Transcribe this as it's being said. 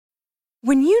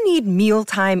When you need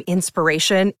mealtime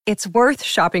inspiration, it's worth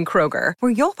shopping Kroger,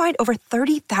 where you'll find over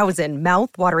 30,000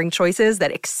 mouth-watering choices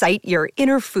that excite your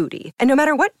inner foodie. And no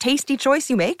matter what tasty choice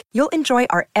you make, you'll enjoy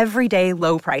our everyday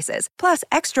low prices, plus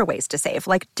extra ways to save,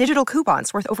 like digital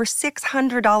coupons worth over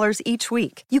 $600 each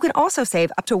week. You can also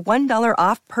save up to $1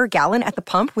 off per gallon at the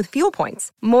pump with fuel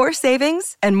points. More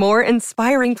savings and more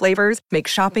inspiring flavors make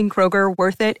shopping Kroger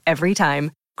worth it every time.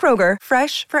 Kroger,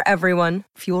 fresh for everyone.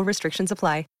 Fuel restrictions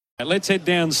apply. Let's head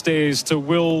downstairs to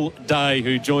Will Day,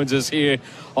 who joins us here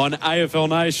on AFL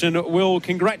Nation. Will,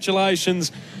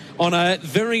 congratulations on a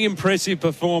very impressive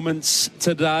performance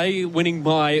today, winning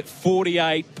by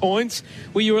 48 points.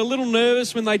 Were you a little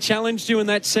nervous when they challenged you in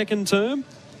that second term?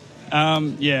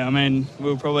 Yeah, I mean,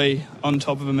 we were probably on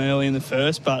top of them early in the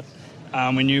first, but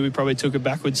we knew we probably took a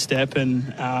backward step, and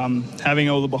having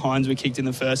all the behinds we kicked in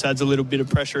the first adds a little bit of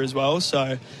pressure as well.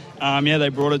 So, they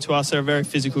brought it to us. They're a very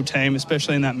physical team,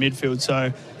 especially in that midfield.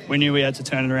 So we knew we had to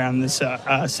turn it around in this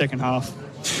second half.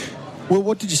 Well,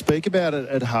 what did you speak about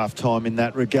at halftime in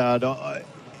that regard?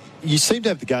 You seem to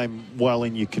have the game well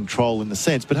in your control in the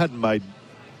sense, but hadn't made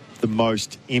the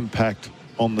most impact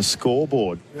on the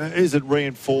scoreboard. Is it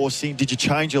reinforcing? Did you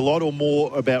change a lot, or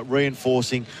more about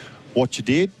reinforcing what you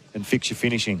did and fix your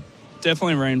finishing?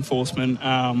 Definitely reinforcement.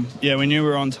 We knew we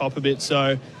were on top a bit,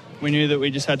 so we knew that we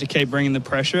just had to keep bringing the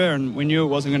pressure, and we knew it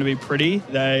wasn't going to be pretty.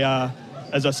 They,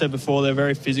 as I said before, they're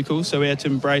very physical, so we had to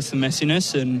embrace the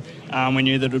messiness, and we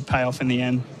knew that it would pay off in the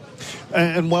end.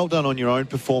 And well done on your own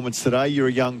performance today. You're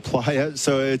a young player,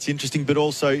 so it's interesting, but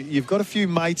also you've got a few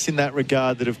mates in that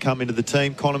regard that have come into the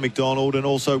team, Connor McDonald and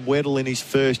also Weddle in his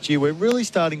first year. We're really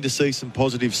starting to see some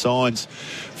positive signs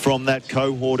from that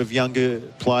cohort of younger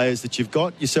players that you've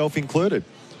got, yourself included.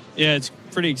 Yeah, it's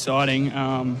pretty exciting,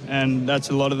 and that's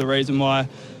a lot of the reason why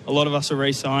a lot of us are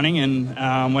re-signing,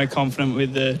 and we're confident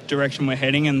with the direction we're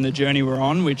heading and the journey we're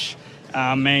on, which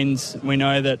means we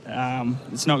know that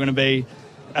it's not going to be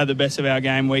at the best of our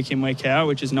game week in, week out,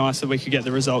 which is nice that we could get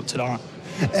the result tonight.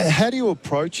 How do you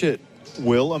approach it,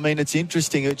 Will? I mean, it's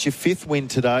interesting. It's your fifth win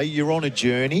today. You're on a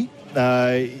journey.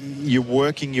 You're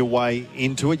working your way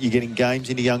into it. You're getting games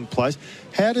into young players.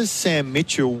 How does Sam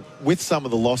Mitchell, with some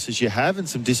of the losses you have and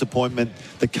some disappointment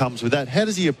that comes with that, how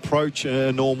does he approach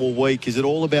a normal week? Is it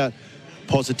all about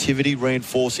positivity,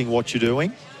 reinforcing what you're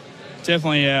doing?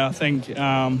 Definitely, yeah. I think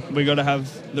we got to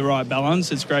have the right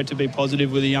balance. It's great to be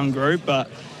positive with a young group, but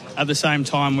at the same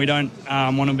time, we don't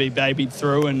want to be babied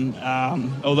through. And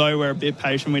although we're a bit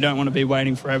patient, we don't want to be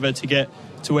waiting forever to get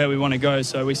to where we want to go.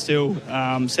 So we still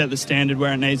set the standard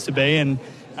where it needs to be. And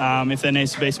if there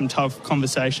needs to be some tough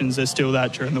conversations, there's still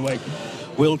that during the week.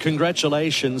 Well,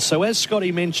 congratulations. So as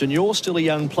Scotty mentioned, you're still a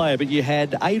young player, but you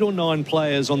had 8 or 9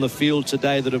 players on the field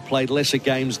today that have played lesser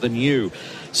games than you.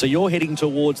 So you're heading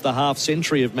towards the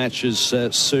half-century of matches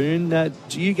soon.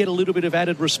 Do you get a little bit of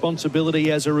added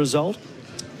responsibility as a result?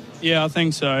 Yeah, I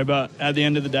think so. But at the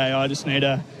end of the day, I just need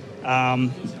to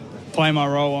play my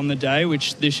role on the day,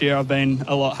 which this year I've been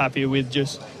a lot happier with,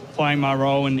 just playing my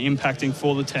role and impacting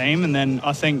for the team. And then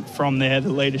I think from there, the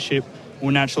leadership will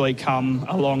naturally come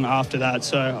along after that.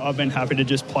 So I've been happy to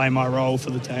just play my role for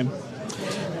the team.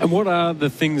 And what are the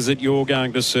things that you're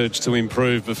going to search to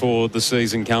improve before the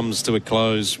season comes to a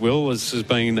close, Will? This has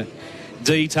been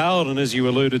detailed, and as you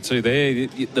alluded to there,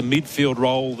 the midfield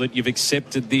role that you've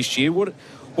accepted this year. What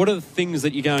are the things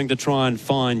that you're going to try and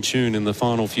fine-tune in the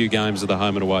final few games of the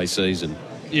home and away season?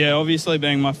 Yeah, obviously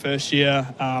being my first year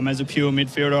as a pure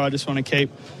midfielder, I just want to keep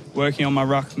working on my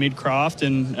ruck mid-craft,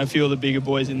 and a few of the bigger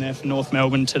boys in there for North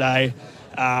Melbourne today.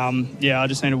 I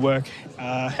just need to work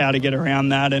how to get around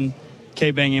that and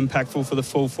keep being impactful for the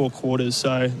full 4 quarters.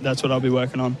 So that's what I'll be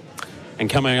working on. And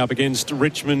coming up against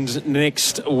Richmond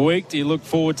next week, do you look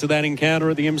forward to that encounter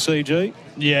at the MCG?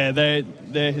 Yeah,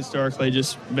 they're historically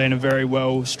just been a very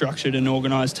well-structured and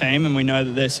organised team, and we know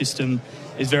that their system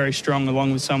is very strong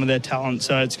along with some of their talent.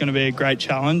 So it's going to be a great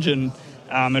challenge, and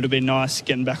it'll be nice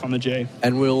getting back on the G.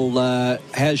 And Will,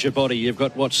 how's your body? You've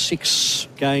got, 6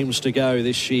 games to go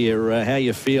this year. How are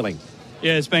you feeling?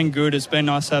 Yeah, it's been good. It's been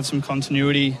nice to have some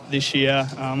continuity this year.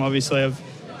 Obviously, I've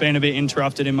been a bit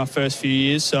interrupted in my first few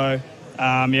years. So,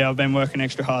 I've been working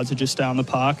extra hard to just stay on the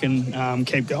park and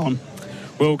keep going.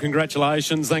 Well,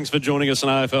 congratulations. Thanks for joining us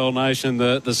on AFL Nation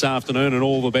this afternoon, and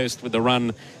all the best with the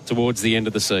run towards the end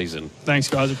of the season. Thanks,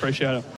 guys. Appreciate it.